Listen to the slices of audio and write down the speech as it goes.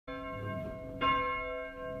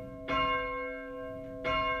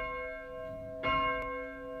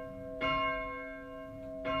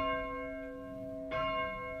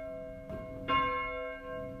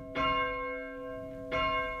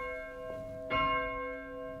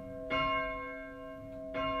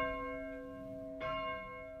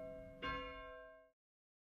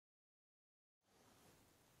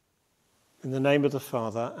In the name of the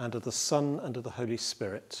Father, and of the Son, and of the Holy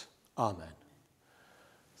Spirit. Amen.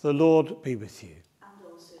 The Lord be with you. And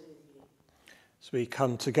also with you. As we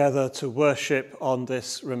come together to worship on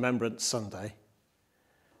this Remembrance Sunday,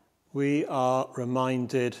 we are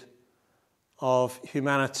reminded of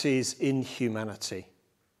humanity's inhumanity,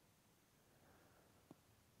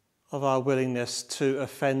 of our willingness to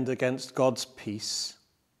offend against God's peace,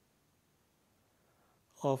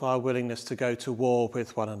 of our willingness to go to war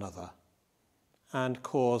with one another and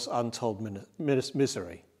cause untold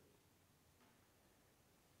misery.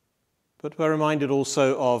 But we're reminded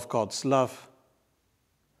also of God's love,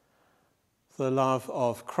 the love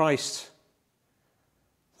of Christ,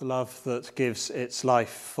 the love that gives its life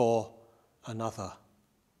for another.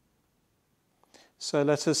 So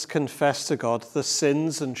let us confess to God the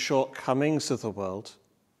sins and shortcomings of the world,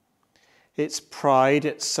 its pride,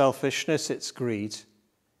 its selfishness, its greed,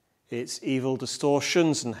 its evil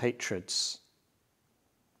distortions and hatreds.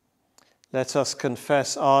 Let us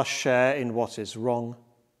confess our share in what is wrong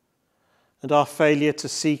and our failure to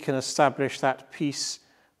seek and establish that peace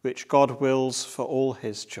which God wills for all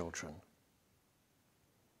his children.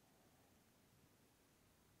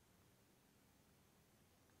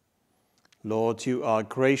 Lord, you are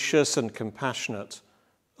gracious and compassionate.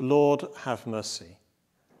 Lord, have mercy.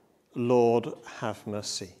 Lord, have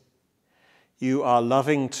mercy. You are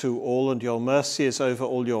loving to all, and your mercy is over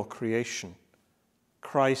all your creation.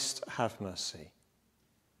 Christ, have mercy.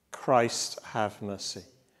 Christ, have mercy.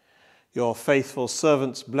 Your faithful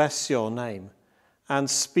servants bless your name and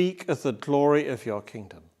speak of the glory of your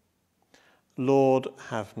kingdom. Lord,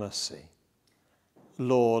 have mercy.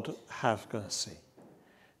 Lord, have mercy.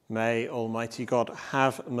 May Almighty God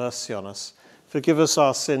have mercy on us, forgive us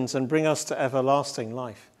our sins, and bring us to everlasting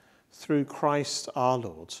life. Through Christ our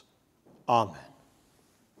Lord. Amen.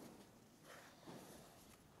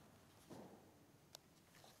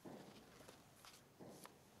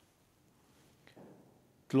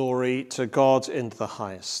 Glory to God in the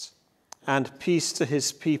highest, and peace to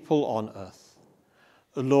his people on earth.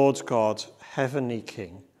 Lord God, heavenly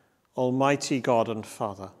King, Almighty God and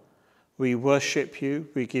Father, we worship you,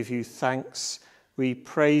 we give you thanks, we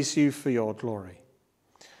praise you for your glory.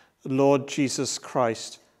 Lord Jesus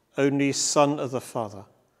Christ, only Son of the Father,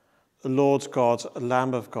 Lord God,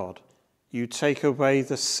 Lamb of God, you take away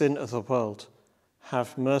the sin of the world.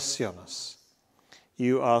 Have mercy on us.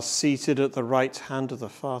 You are seated at the right hand of the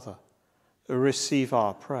Father. Receive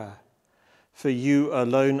our prayer. For you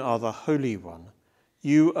alone are the Holy One.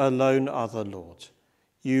 You alone are the Lord.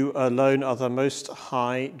 You alone are the Most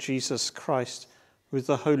High, Jesus Christ, with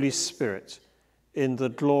the Holy Spirit, in the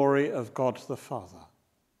glory of God the Father.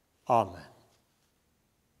 Amen.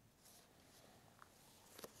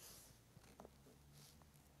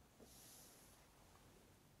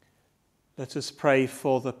 Let us pray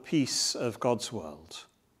for the peace of God's world.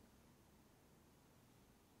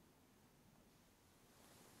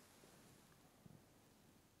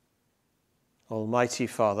 Almighty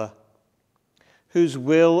Father, whose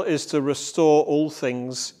will is to restore all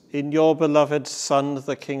things in your beloved Son,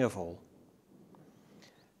 the King of all,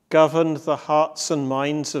 govern the hearts and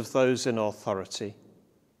minds of those in authority,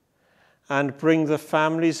 and bring the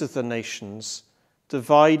families of the nations,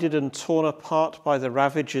 divided and torn apart by the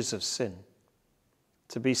ravages of sin,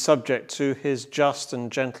 to be subject to his just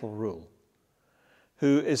and gentle rule,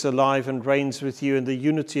 who is alive and reigns with you in the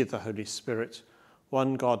unity of the Holy Spirit,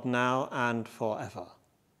 one God now and forever.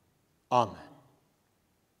 Amen.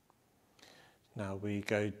 Now we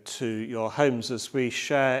go to your homes as we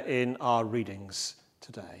share in our readings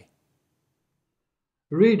today.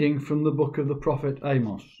 Reading from the book of the prophet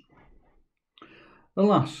Amos.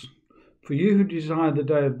 Alas, for you who desire the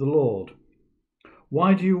day of the Lord.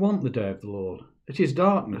 Why do you want the day of the Lord? It is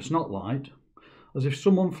darkness, not light, as if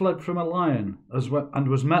someone fled from a lion and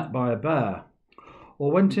was met by a bear,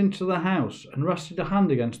 or went into the house and rested a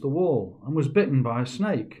hand against the wall and was bitten by a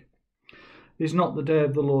snake. Is not the day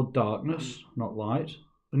of the Lord darkness, not light,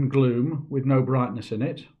 and gloom with no brightness in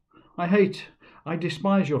it? I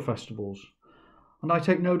despise your festivals, and I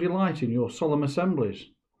take no delight in your solemn assemblies.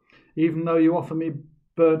 Even though you offer me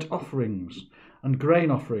burnt offerings and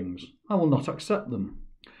grain offerings, I will not accept them.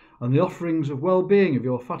 And the offerings of well-being of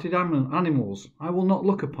your fatted animals I will not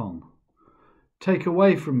look upon. Take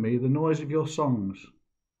away from me the noise of your songs.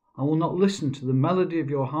 I will not listen to the melody of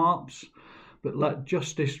your harps, but let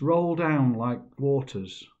justice roll down like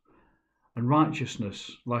waters, and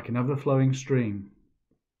righteousness like an ever-flowing stream.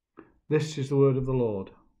 This is the word of the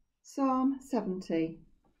Lord. Psalm 70.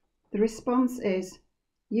 The response is,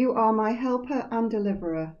 You are my helper and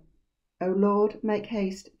deliverer. O Lord, make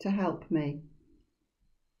haste to help me.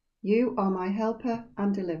 You are my helper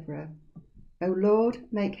and deliverer. O Lord,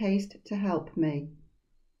 make haste to help me.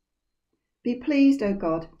 Be pleased, O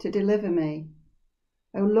God, to deliver me.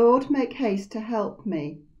 O Lord, make haste to help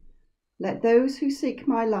me. Let those who seek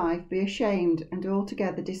my life be ashamed and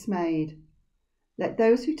altogether dismayed. Let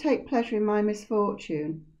those who take pleasure in my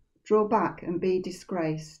misfortune draw back and be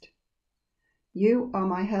disgraced. You are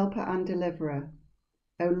my helper and deliverer.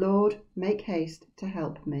 O Lord, make haste to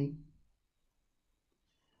help me.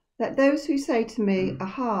 Let those who say to me,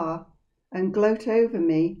 Aha, and gloat over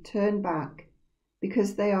me turn back,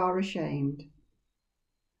 because they are ashamed.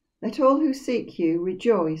 Let all who seek you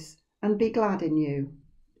rejoice and be glad in you.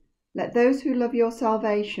 Let those who love your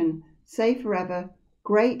salvation say forever,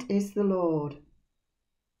 Great is the Lord.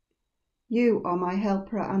 You are my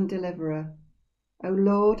helper and deliverer. O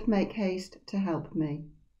Lord, make haste to help me.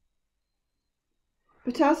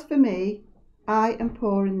 But as for me, I am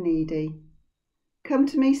poor and needy. Come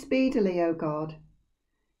to me speedily, O God.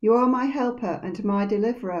 You are my helper and my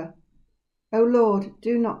deliverer. O Lord,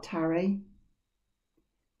 do not tarry.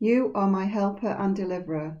 You are my helper and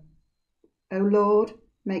deliverer. O Lord,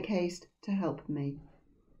 make haste to help me.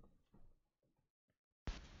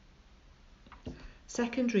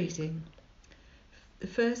 Second reading, the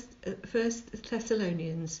First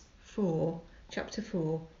Thessalonians 4, chapter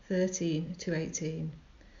 4, 13 to 18.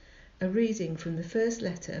 A reading from the first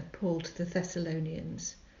letter of Paul to the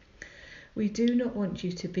Thessalonians. We do not want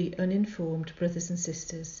you to be uninformed, brothers and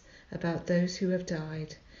sisters, about those who have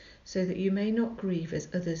died, so that you may not grieve as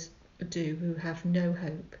others do who have no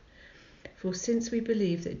hope. For since we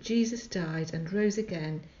believe that Jesus died and rose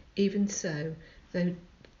again, even so, though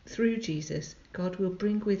through Jesus, God will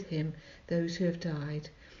bring with him those who have died.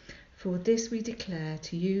 For this we declare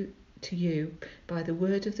to you by the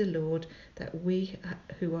word of the Lord, that we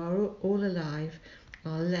who are all alive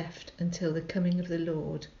are left until the coming of the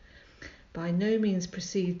Lord. By no means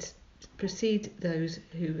precede those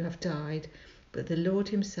who have died, but the Lord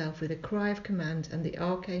himself, with a cry of command and the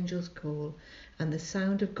archangel's call and the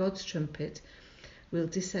sound of God's trumpet, will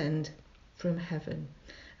descend from heaven,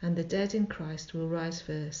 and the dead in Christ will rise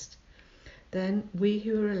first. Then we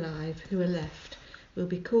who are alive, who are left, will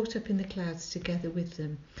be caught up in the clouds together with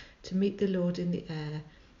them to meet the Lord in the air,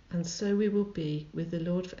 and so we will be with the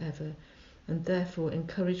Lord forever, and therefore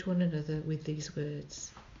encourage one another with these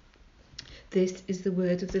words. This is the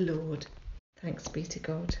word of the Lord. Thanks be to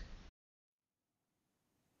God.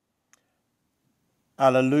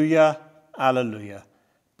 Alleluia, alleluia.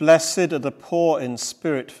 Blessed are the poor in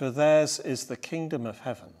spirit, for theirs is the kingdom of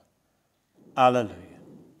heaven. Alleluia.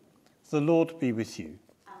 The Lord be with you.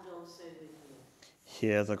 And also with you.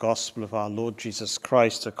 Hear the gospel of our Lord Jesus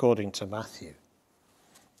Christ according to Matthew.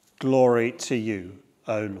 Glory to you,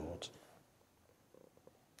 O Lord.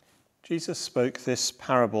 Jesus spoke this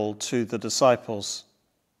parable to the disciples.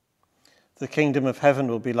 The kingdom of heaven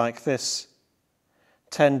will be like this.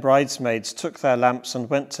 10 bridesmaids took their lamps and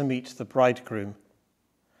went to meet the bridegroom.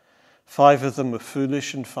 5 of them were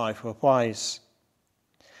foolish and 5 were wise.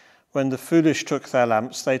 When the foolish took their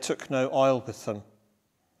lamps, they took no oil with them,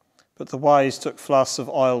 but the wise took flasks of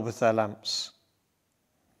oil with their lamps.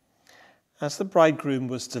 As the bridegroom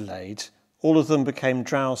was delayed, all of them became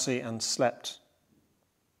drowsy and slept.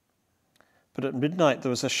 But at midnight there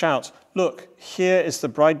was a shout, "Look, here is the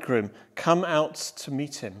bridegroom, come out to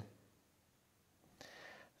meet him."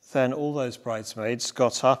 Then all those bridesmaids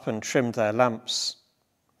got up and trimmed their lamps.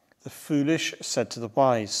 The foolish said to the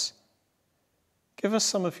wise, "Give us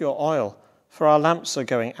some of your oil, for our lamps are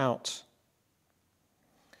going out."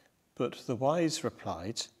 But the wise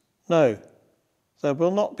replied, "No, there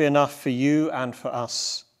will not be enough for you and for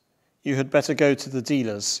us. You had better go to the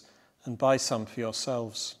dealers and buy some for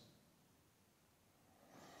yourselves."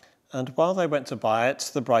 And while they went to buy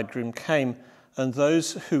it, the bridegroom came, and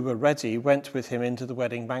those who were ready went with him into the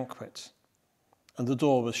wedding banquet, and the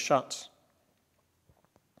door was shut.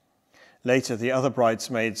 Later the other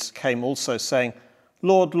bridesmaids came also, saying,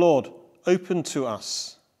 "Lord, Lord, open to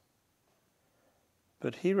us."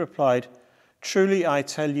 But he replied, "Truly I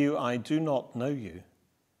tell you, I do not know you.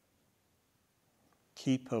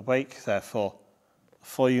 Keep awake, therefore,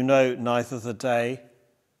 for you know neither the day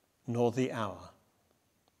nor the hour."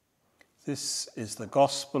 This is the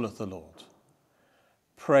gospel of the Lord.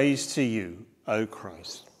 Praise to you, O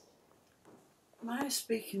Christ. May I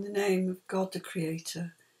speak in the name of God the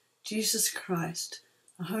Creator, Jesus Christ,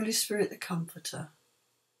 the Holy Spirit the Comforter.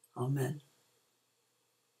 Amen.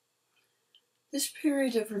 This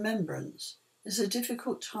period of remembrance is a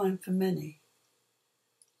difficult time for many.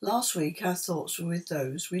 Last week our thoughts were with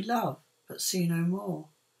those we love but see no more,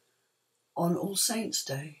 on All Saints'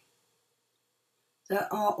 Day. there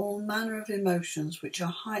are all manner of emotions which are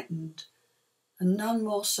heightened, and none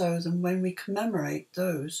more so than when we commemorate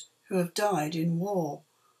those who have died in war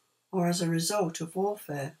or as a result of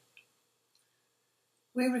warfare.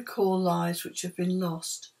 We recall lives which have been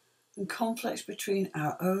lost and conflicts between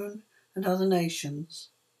our own and other nations.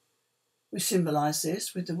 We symbolise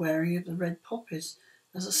this with the wearing of the red poppies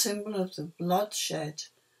as a symbol of the blood shed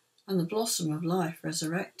and the blossom of life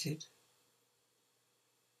resurrected.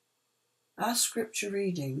 Our scripture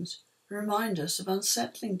readings remind us of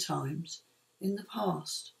unsettling times in the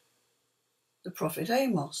past. The prophet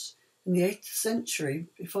Amos, in the 8th century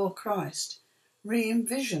before Christ,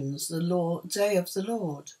 re-envisions the day of the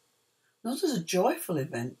Lord, not as a joyful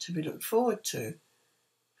event to be looked forward to,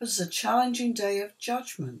 but as a challenging day of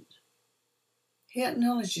judgment. He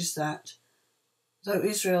acknowledges that, though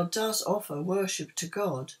Israel does offer worship to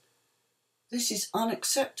God, this is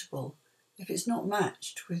unacceptable if it's not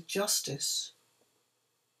matched with justice.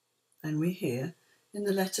 And we hear, in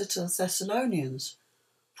the letter to the Thessalonians,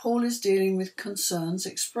 Paul is dealing with concerns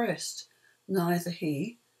expressed. Neither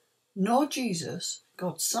he nor Jesus,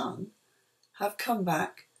 God's Son, have come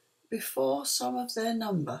back before some of their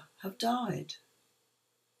number have died.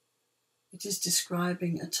 It is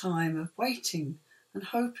describing a time of waiting and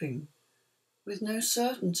hoping, with no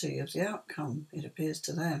certainty of the outcome, it appears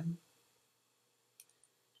to them.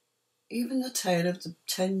 Even the tale of the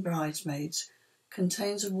 10 bridesmaids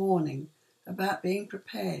contains a warning about being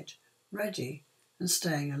prepared, ready, and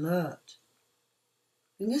staying alert.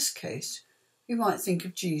 In this case, we might think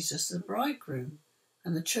of Jesus as the bridegroom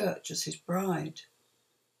and the church as his bride,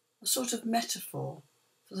 a sort of metaphor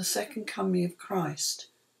for the second coming of Christ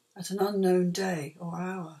at an unknown day or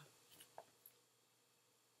hour.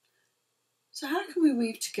 So how can we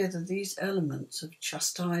weave together these elements of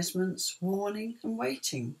chastisements, warning and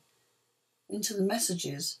waiting into the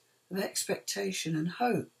messages of expectation and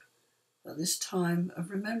hope at this time of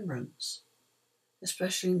remembrance,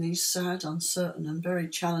 especially in these sad, uncertain and very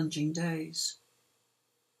challenging days?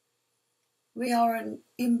 We are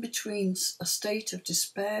in between a state of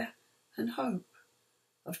despair and hope,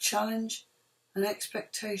 of challenge and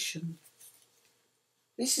expectation.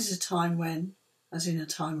 This is a time when, as in a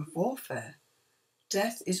time of warfare,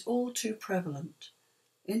 death is all too prevalent,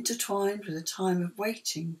 intertwined with a time of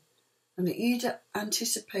waiting and the eager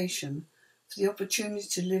anticipation for the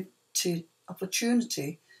opportunity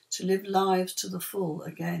to live lives to the full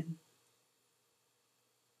again.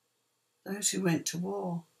 Those who went to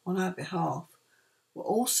war on our behalf were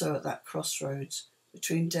also at that crossroads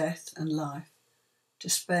between death and life,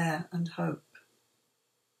 despair and hope.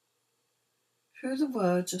 Through the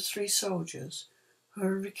words of 3 soldiers who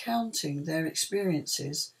are recounting their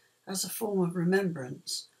experiences as a form of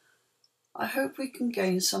remembrance, I hope we can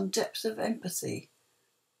gain some depth of empathy,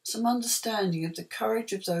 some understanding of the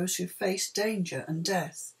courage of those who face danger and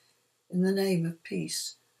death in the name of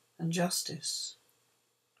peace and justice.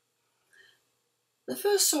 The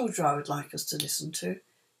first soldier I would like us to listen to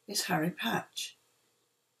is Harry Patch.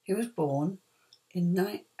 He was born in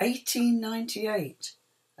 1898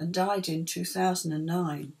 and died in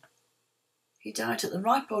 2009. He died at the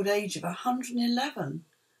ripe old age of 111,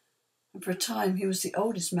 and for a time he was the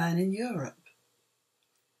oldest man in Europe.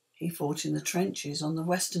 He fought in the trenches on the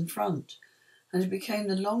Western Front, and he became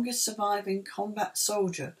the longest surviving combat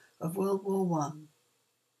soldier of World War I.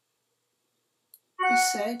 He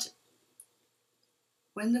said,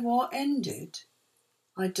 "When the war ended,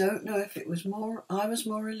 I don't know if I was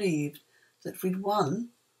more relieved that we'd won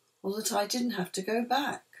or that I didn't have to go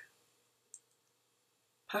back.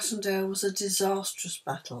 Passchendaele was a disastrous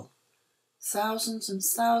battle. Thousands and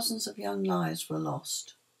thousands of young lives were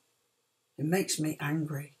lost. It makes me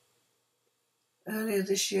angry. Earlier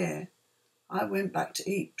this year, I went back to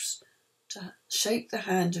Ypres to shake the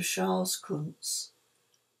hand of Charles Kuntz,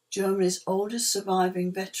 Germany's oldest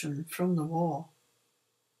surviving veteran from the war.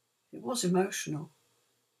 It was emotional.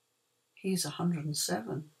 He's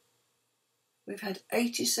 107. We've had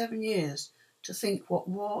 87 years to think what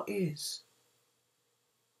war is.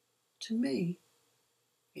 To me,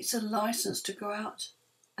 it's a license to go out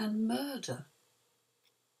and murder.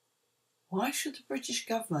 Why should the British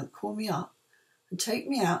government call me up and take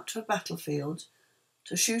me out to a battlefield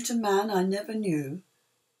to shoot a man I never knew,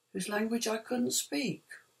 whose language I couldn't speak?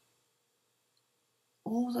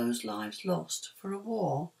 All those lives lost for a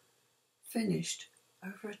war finished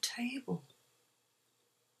over a table.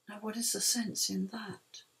 Now, what is the sense in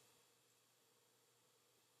that?"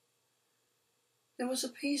 There was a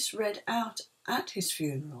piece read out at his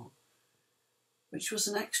funeral, which was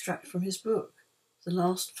an extract from his book, The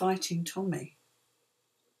Last Fighting Tommy.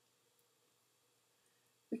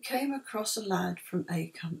 we came across a lad from A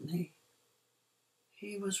Company.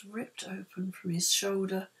 He was ripped open from his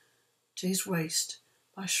shoulder to his waist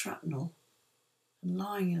by shrapnel and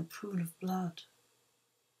lying in a pool of blood.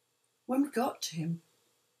 When we got to him,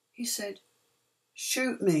 he said,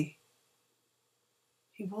 "Shoot me."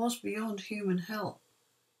 He was beyond human help,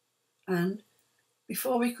 and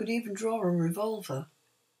before we could even draw a revolver,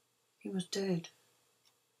 he was dead.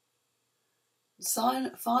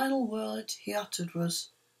 The final word he uttered was,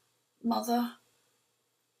 "Mother."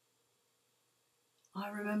 I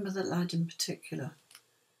remember that lad in particular.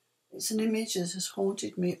 It's an image that has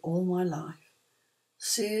haunted me all my life,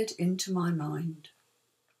 seared into my mind.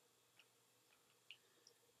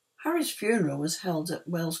 Harry's funeral was held at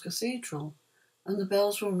Wells Cathedral, and the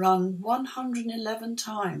bells were rung 111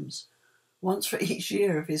 times, once for each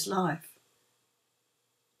year of his life.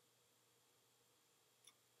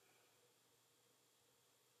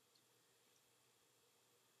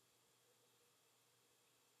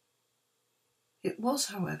 It was,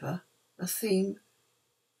 however, a theme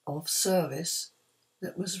of service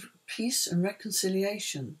that was peace and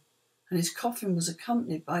reconciliation, and his coffin was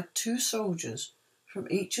accompanied by 2 soldiers from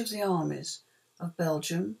each of the armies of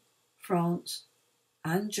Belgium, France,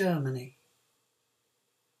 and Germany.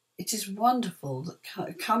 It is wonderful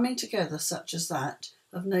that coming together such as that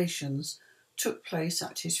of nations took place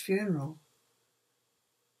at his funeral.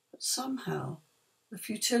 But somehow the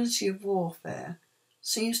futility of warfare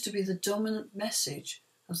seems to be the dominant message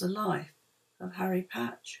of the life of Harry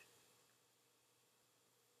Patch.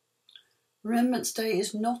 Remembrance Day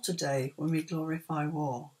is not a day when we glorify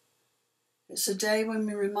war. It's a day when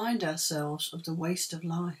we remind ourselves of the waste of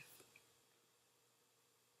life.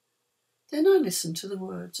 Then I listened to the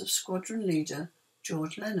words of Squadron Leader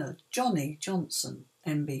George Leonard, Johnny Johnson,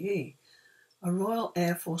 MBE, a Royal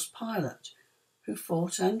Air Force pilot who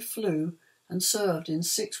fought and flew and served in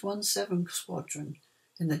 617 Squadron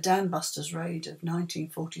in the Dambusters raid of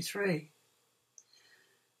 1943.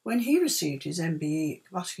 When he received his MBE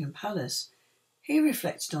at Buckingham Palace, he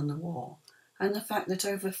reflected on the war and the fact that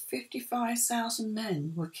over 55,000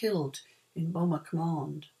 men were killed in Bomber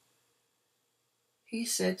Command. He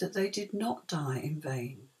said that they did not die in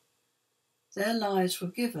vain. Their lives were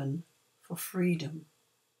given for freedom.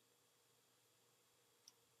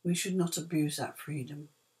 We should not abuse that freedom,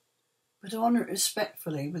 but honour it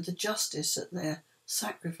respectfully with the justice that their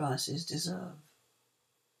sacrifices deserve.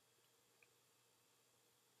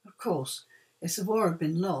 Of course, if the war had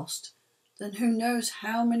been lost, then who knows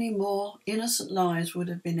how many more innocent lives would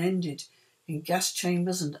have been ended in gas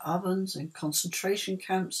chambers and ovens and concentration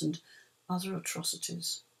camps and other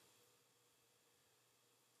atrocities.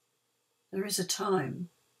 There is a time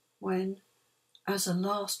when, as a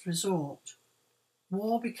last resort,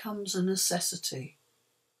 war becomes a necessity,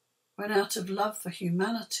 when out of love for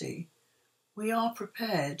humanity, we are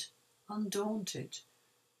prepared, undaunted,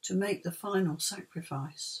 to make the final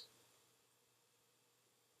sacrifice.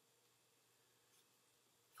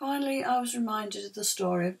 Finally, I was reminded of the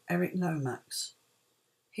story of Eric Lomax.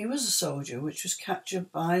 He was a soldier which was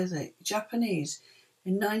captured by the Japanese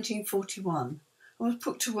in 1941 and was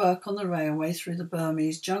put to work on the railway through the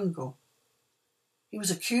Burmese jungle. He was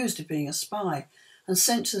accused of being a spy and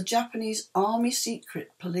sent to the Japanese Army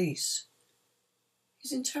Secret Police.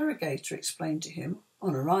 His interrogator explained to him,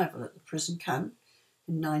 on arrival at the prison camp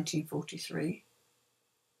in 1943,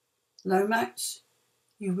 "Lomax,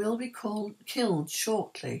 you will be killed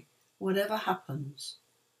shortly, whatever happens.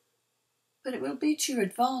 But it will be to your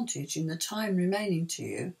advantage in the time remaining to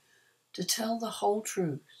you to tell the whole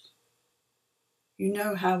truth. You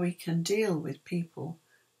know how we can deal with people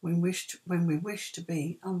when we wish to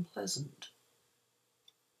be unpleasant."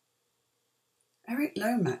 Eric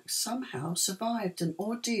Lomax somehow survived an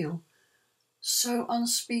ordeal so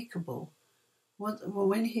unspeakable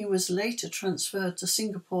when he was later transferred to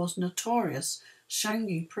Singapore's notorious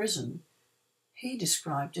Changi prison. He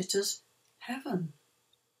described it as heaven.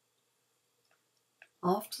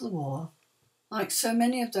 After the war, like so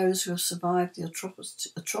many of those who have survived the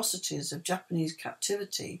atrocities of Japanese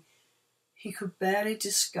captivity, he could barely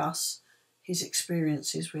discuss his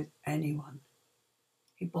experiences with anyone.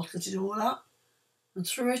 He bottled it all up, and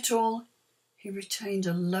through it all, he retained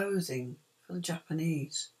a loathing for the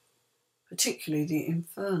Japanese, particularly the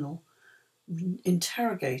infernal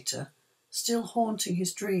interrogator still haunting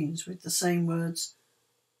his dreams with the same words,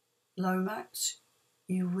 "Lomax,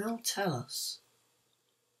 you will tell us."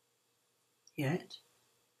 Yet,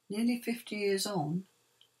 nearly 50 years on,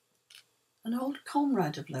 an old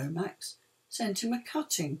comrade of Lomax sent him a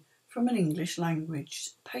cutting from an English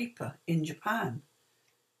language paper in Japan.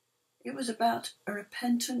 It was about a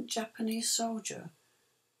repentant Japanese soldier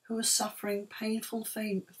who was suffering painful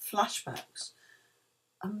flashbacks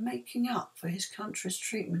and making up for his country's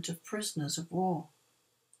treatment of prisoners of war.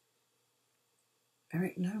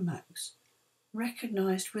 Eric Lomax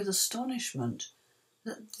recognised with astonishment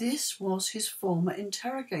that this was his former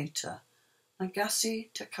interrogator,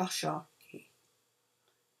 Nagase Takashaki.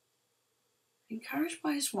 Encouraged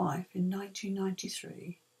by his wife in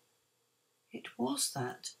 1993, it was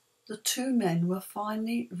that the two men were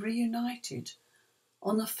finally reunited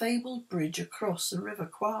on the fabled bridge across the River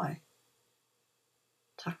Kwai.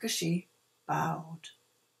 Takashi bowed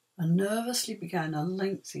and nervously began a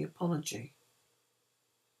lengthy apology.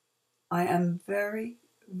 "I am very,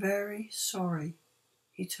 very sorry,"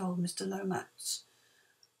 he told Mr. Lomax.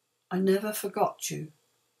 "I never forgot you.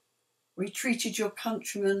 We treated your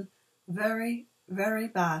countrymen very, very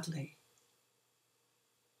badly."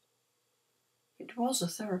 It was a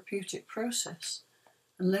therapeutic process,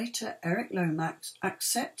 and later Eric Lomax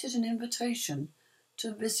accepted an invitation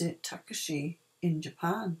to visit Takashi in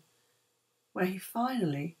Japan, where he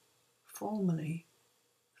finally, formally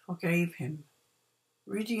forgave him,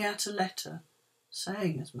 reading out a letter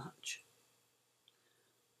saying as much.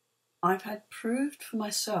 "I've had proved for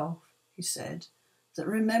myself," he said, "that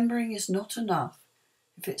remembering is not enough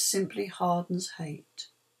if it simply hardens hate."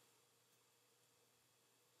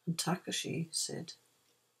 And Takashi said,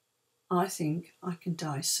 "I think I can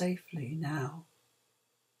die safely now."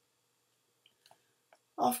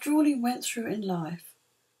 After all he went through in life,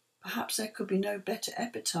 perhaps there could be no better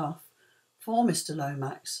epitaph for Mr.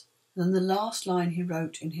 Lomax than the last line he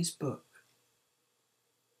wrote in his book.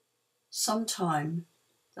 "Sometime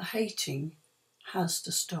the hating has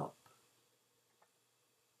to stop."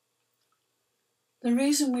 The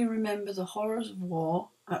reason we remember the horrors of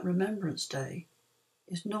war at Remembrance Day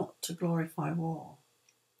is not to glorify war.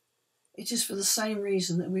 It is for the same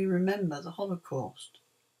reason that we remember the Holocaust,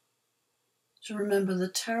 to remember the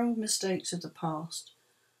terrible mistakes of the past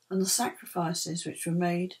and the sacrifices which were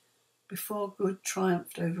made before good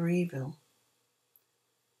triumphed over evil.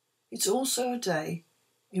 It's also a day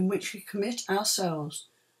in which we commit ourselves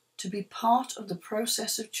to be part of the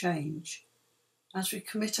process of change, as we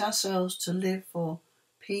commit ourselves to live for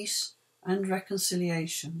peace and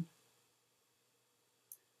reconciliation.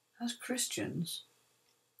 As Christians,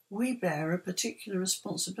 we bear a particular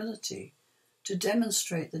responsibility to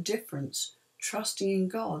demonstrate the difference trusting in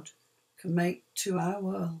God can make to our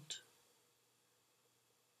world.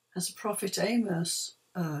 As the prophet Amos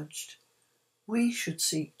urged, we should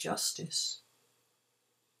seek justice.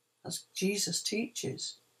 As Jesus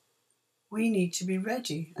teaches, we need to be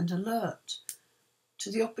ready and alert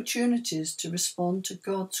to the opportunities to respond to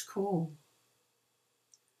God's call.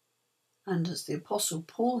 And as the Apostle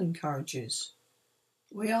Paul encourages,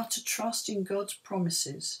 we are to trust in God's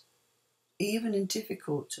promises, even in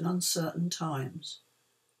difficult and uncertain times,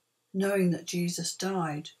 knowing that Jesus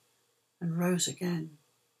died and rose again.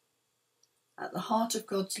 At the heart of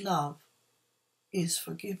God's love is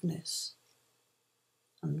forgiveness,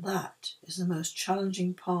 and that is the most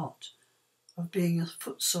challenging part of being a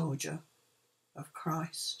foot soldier of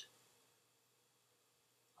Christ.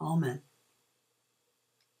 Amen.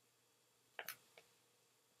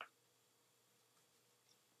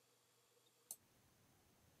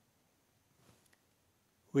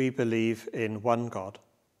 We believe in one God,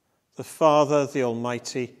 the Father, the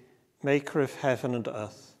Almighty, maker of heaven and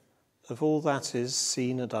earth, of all that is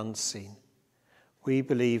seen and unseen. We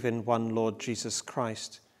believe in one Lord Jesus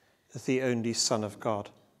Christ, the only Son of God,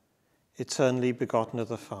 eternally begotten of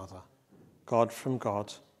the Father, God from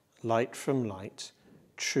God, light from light,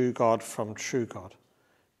 true God from true God,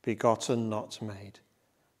 begotten, not made,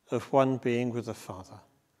 of one being with the Father.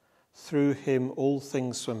 Through him all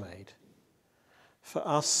things were made. For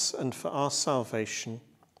us and for our salvation,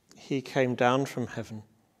 he came down from heaven,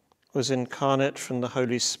 was incarnate from the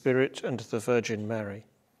Holy Spirit and the Virgin Mary,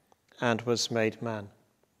 and was made man.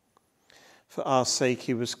 For our sake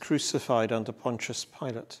he was crucified under Pontius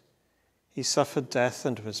Pilate. He suffered death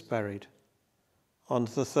and was buried. On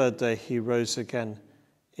the third day he rose again,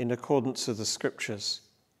 in accordance with the Scriptures.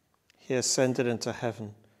 He ascended into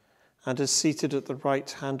heaven, and is seated at the right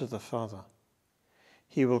hand of the Father.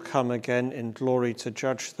 He will come again in glory to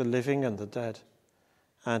judge the living and the dead,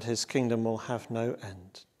 and his kingdom will have no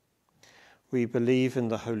end. We believe in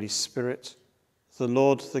the Holy Spirit, the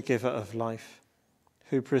Lord, the giver of life,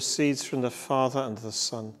 who proceeds from the Father and the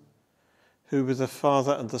Son, who with the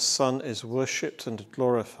Father and the Son is worshipped and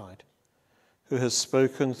glorified, who has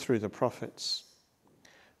spoken through the prophets.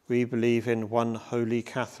 We believe in one holy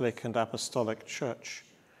Catholic and Apostolic Church.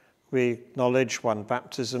 We acknowledge one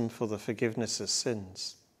baptism for the forgiveness of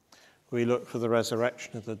sins. We look for the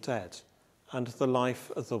resurrection of the dead and the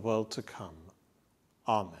life of the world to come.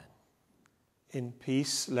 Amen. In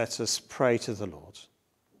peace, let us pray to the Lord.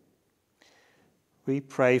 We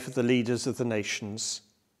pray for the leaders of the nations,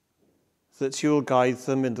 that you will guide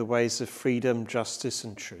them in the ways of freedom, justice,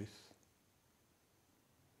 and truth.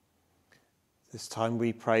 This time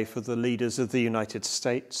we pray for the leaders of the United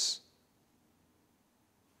States,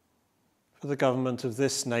 for the government of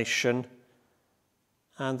this nation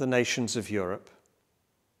and the nations of Europe,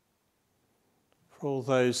 for all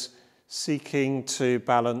those seeking to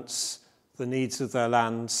balance the needs of their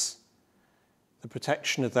lands, the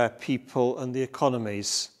protection of their people, and the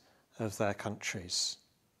economies of their countries.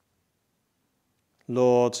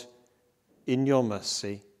 Lord, in your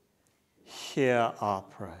mercy, hear our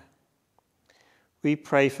prayer. We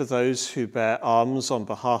pray for those who bear arms on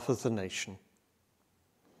behalf of the nation,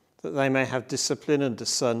 that they may have discipline and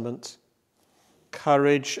discernment,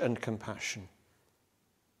 courage and compassion.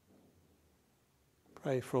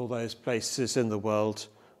 Pray for all those places in the world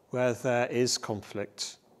where there is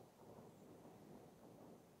conflict.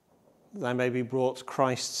 They may be brought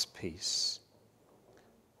Christ's peace.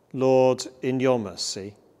 Lord, in your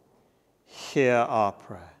mercy, hear our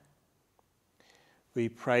prayer. We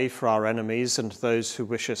pray for our enemies and those who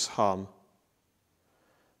wish us harm,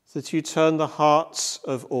 that you turn the hearts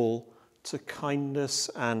of all to kindness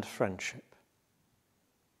and friendship.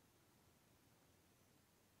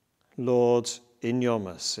 Lord, in your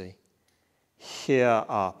mercy, hear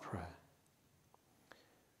our prayer.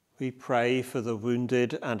 We pray for the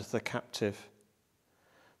wounded and the captive,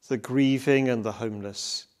 the grieving and the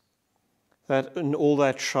homeless, that in all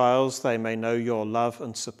their trials they may know your love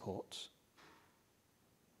and support.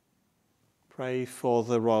 Pray for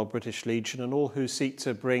the Royal British Legion and all who seek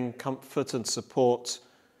to bring comfort and support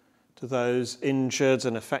to those injured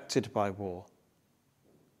and affected by war.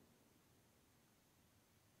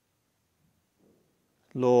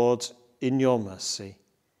 Lord, in your mercy,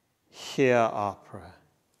 hear our prayer.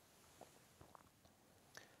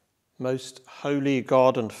 Most holy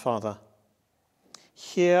God and Father,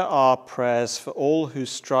 hear our prayers for all who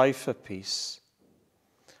strive for peace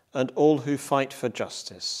and all who fight for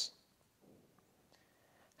justice.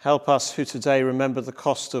 Help us who today remember the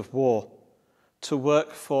cost of war to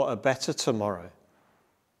work for a better tomorrow.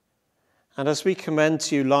 And as we commend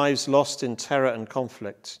to you lives lost in terror and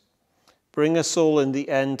conflict, bring us all in the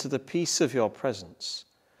end to the peace of your presence,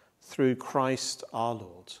 through Christ our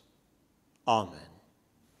Lord. Amen.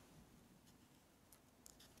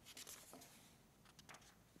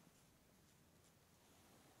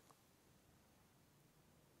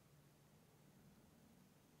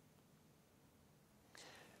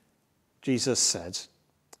 Jesus said,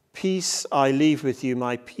 "Peace I leave with you,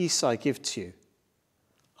 my peace I give to you.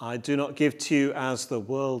 I do not give to you as the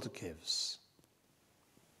world gives."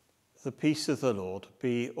 The peace of the Lord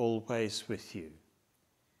be always with you.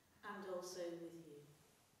 And also with you.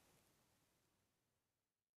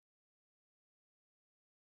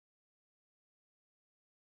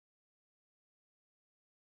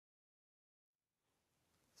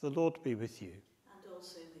 The Lord be with you. And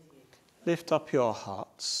also with you. Lift up your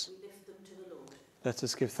hearts. We lift them to the Lord. Let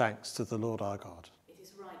us give thanks to the Lord our God. It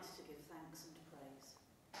is right to give thanks and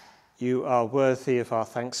praise. You are worthy of our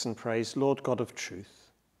thanks and praise, Lord God of truth.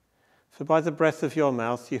 For by the breath of your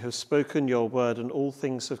mouth you have spoken your word, and all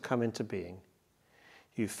things have come into being.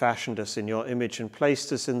 You fashioned us in your image and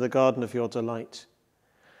placed us in the garden of your delight.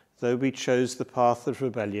 Though we chose the path of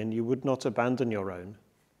rebellion, you would not abandon your own.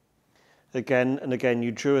 Again and again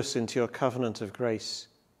you drew us into your covenant of grace.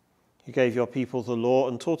 You gave your people the law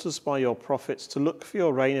and taught us by your prophets to look for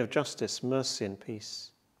your reign of justice, mercy, and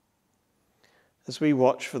peace. As we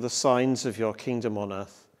watch for the signs of your kingdom on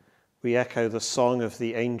earth, we echo the song of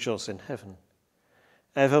the angels in heaven,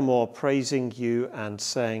 evermore praising you and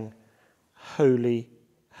saying, "Holy,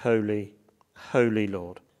 holy, holy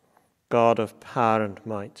Lord, God of power and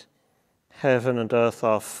might. Heaven and earth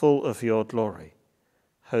are full of your glory.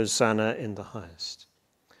 Hosanna in the highest.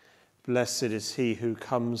 Blessed is he who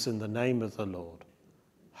comes in the name of the Lord.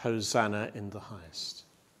 Hosanna in the highest."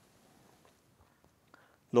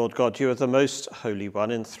 Lord God, you are the most holy one,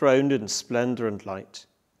 enthroned in splendour and light.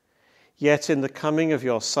 Yet in the coming of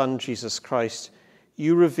your Son, Jesus Christ,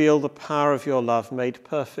 you reveal the power of your love made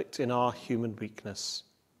perfect in our human weakness.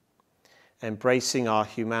 Embracing our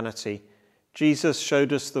humanity, Jesus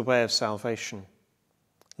showed us the way of salvation.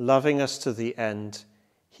 Loving us to the end,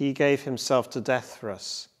 he gave himself to death for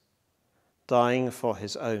us. Dying for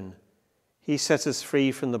his own, he set us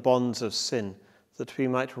free from the bonds of sin, that we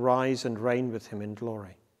might rise and reign with him in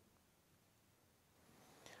glory.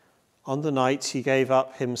 On the night he gave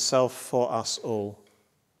up himself for us all,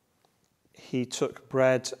 he took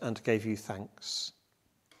bread and gave you thanks.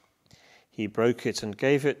 He broke it and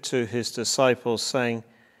gave it to his disciples, saying,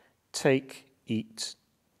 "Take, eat.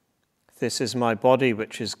 This is my body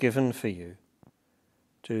which is given for you.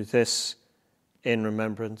 Do this in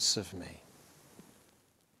remembrance of me."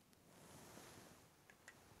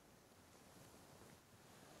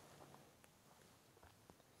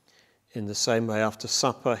 In the same way, after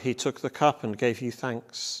supper, he took the cup and gave you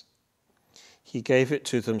thanks. He gave it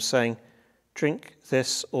to them, saying, "Drink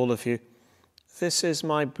this, all of you. This is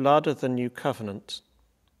my blood of the new covenant,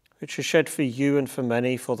 which is shed for you and for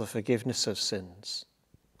many for the forgiveness of sins.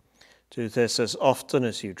 Do this as often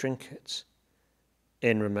as you drink it,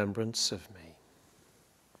 in remembrance of me."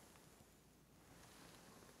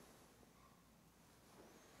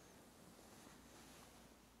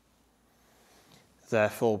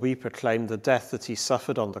 Therefore, we proclaim the death that he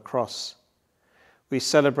suffered on the cross. We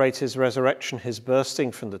celebrate his resurrection, his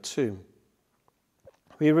bursting from the tomb.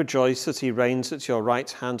 We rejoice that he reigns at your right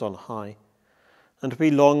hand on high, and we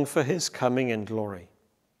long for his coming in glory.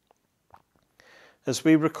 As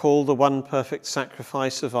we recall the one perfect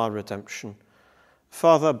sacrifice of our redemption,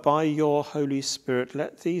 Father, by your Holy Spirit,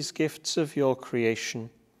 let these gifts of your creation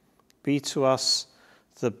be to us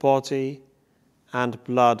the body and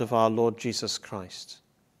blood of our Lord Jesus Christ.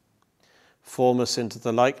 Form us into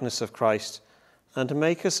the likeness of Christ and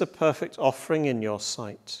make us a perfect offering in your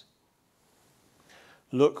sight.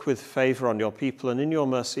 Look with favour on your people, and in your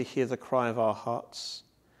mercy hear the cry of our hearts.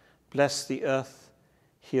 Bless the earth,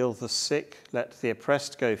 heal the sick, let the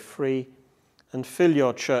oppressed go free, and fill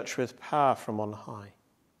your church with power from on high.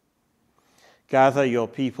 Gather your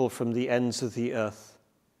people from the ends of the earth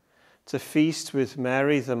to feast with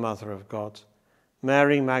Mary, the Mother of God,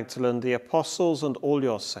 Mary Magdalene, the apostles, and all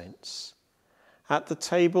your saints, at the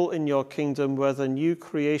table in your kingdom where the new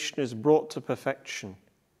creation is brought to perfection,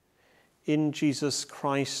 in Jesus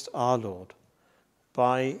Christ our Lord,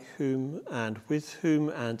 by whom and with whom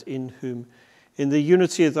and in whom, in the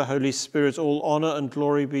unity of the Holy Spirit, all honour and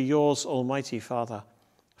glory be yours, Almighty Father,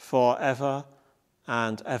 for ever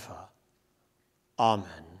and ever.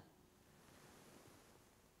 Amen.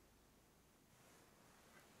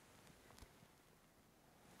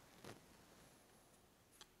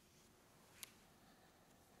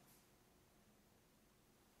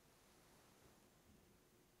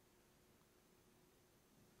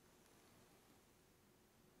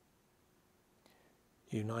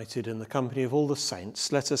 United in the company of all the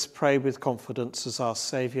saints, let us pray with confidence as our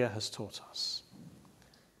Saviour has taught us.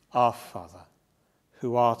 Our Father,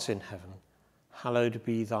 who art in heaven, hallowed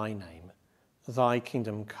be thy name. Thy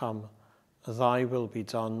kingdom come, thy will be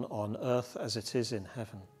done on earth as it is in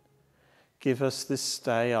heaven. Give us this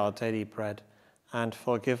day our daily bread, and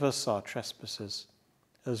forgive us our trespasses,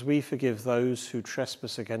 as we forgive those who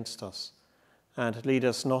trespass against us. And lead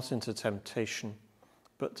us not into temptation,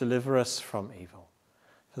 but deliver us from evil.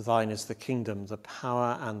 For thine is the kingdom, the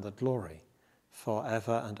power, and the glory, for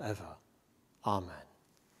ever and ever. Amen.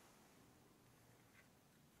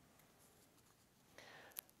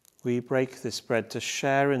 We break this bread to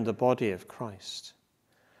share in the body of Christ.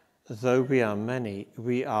 Though we are many,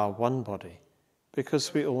 we are one body,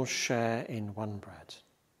 because we all share in one bread.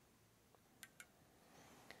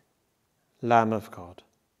 Lamb of God,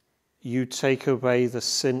 you take away the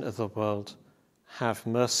sin of the world, have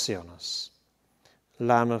mercy on us.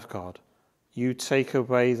 Lamb of God, you take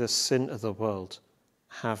away the sin of the world,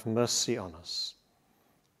 have mercy on us.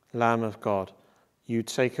 Lamb of God, you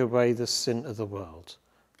take away the sin of the world,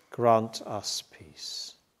 grant us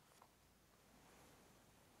peace.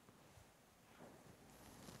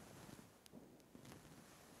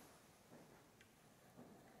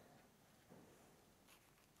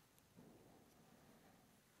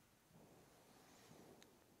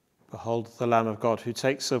 Behold the Lamb of God who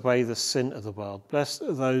takes away the sin of the world. Blessed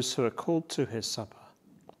are those who are called to his supper.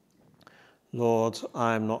 Lord,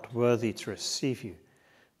 I am not worthy to receive you,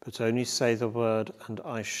 but only say the word and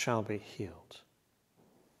I shall be healed.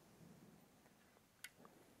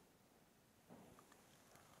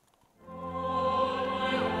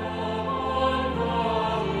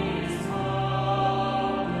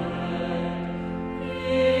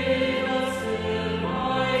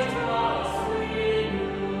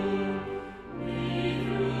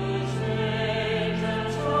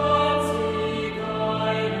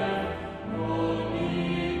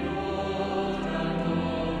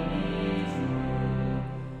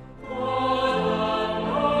 Oh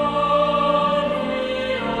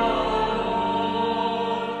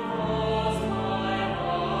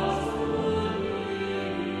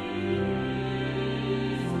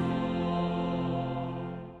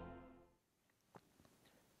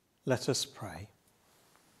Let us pray.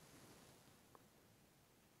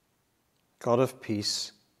 God of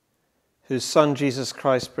peace, whose Son Jesus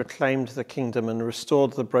Christ proclaimed the kingdom and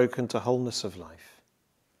restored the broken to wholeness of life,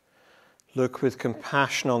 look with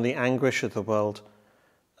compassion on the anguish of the world,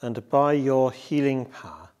 and by your healing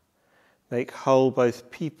power make whole both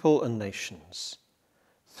people and nations,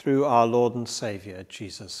 through our Lord and Saviour,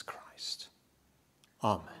 Jesus Christ.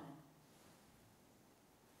 Amen.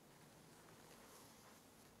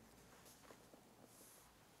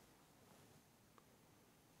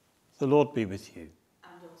 The Lord be with you.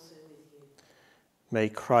 And also with you. May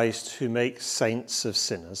Christ, who makes saints of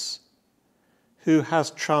sinners, who has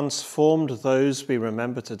transformed those we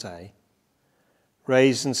remember today,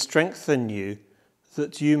 raise and strengthen you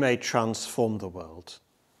that you may transform the world.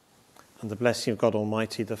 And the blessing of God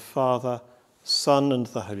Almighty, the Father, Son, and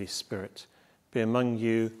the Holy Spirit be among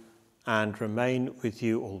you and remain with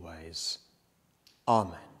you always.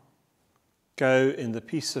 Amen. Go in the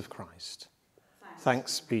peace of Christ.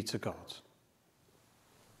 Thanks be to God.